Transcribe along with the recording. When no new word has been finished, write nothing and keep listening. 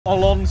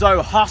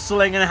Alonso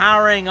hustling and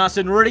harrying us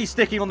and really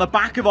sticking on the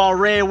back of our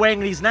rear wing.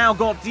 He's now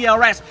got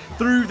DRS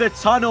through the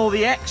tunnel,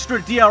 the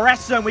extra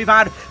DRS zone we've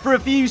had for a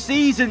few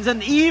seasons,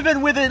 and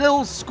even with a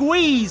little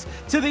squeeze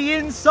to the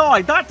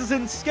inside, that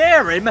doesn't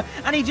scare him,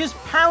 and he just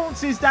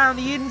pounces down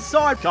the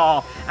inside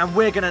car, and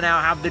we're going to now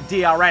have the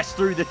DRS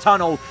through the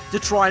tunnel to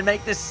try and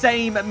make the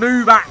same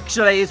move,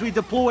 actually, as we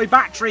deploy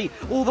battery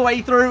all the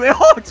way through.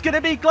 Oh, it's going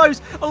to be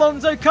close.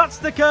 Alonso cuts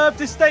the curve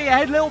to stay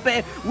ahead a little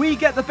bit. We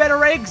get the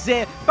better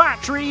exit.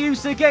 Battery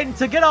use again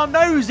to get our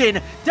nose in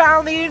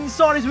down the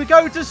inside as we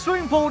go to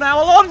swing pool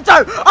now.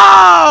 Alonso!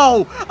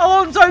 Oh!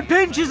 Alonso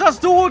pinches us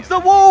towards the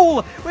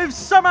wall. We've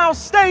somehow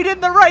stayed in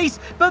the race,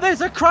 but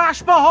there's a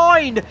crash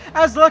behind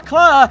as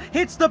Leclerc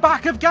hits the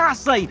back of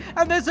Gasly,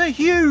 and there's a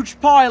huge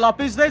pile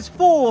up as there's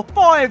 4,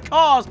 5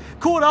 cars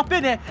caught up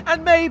in it,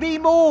 and maybe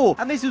more.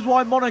 And this is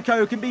why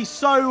Monaco can be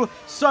so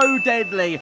deadly.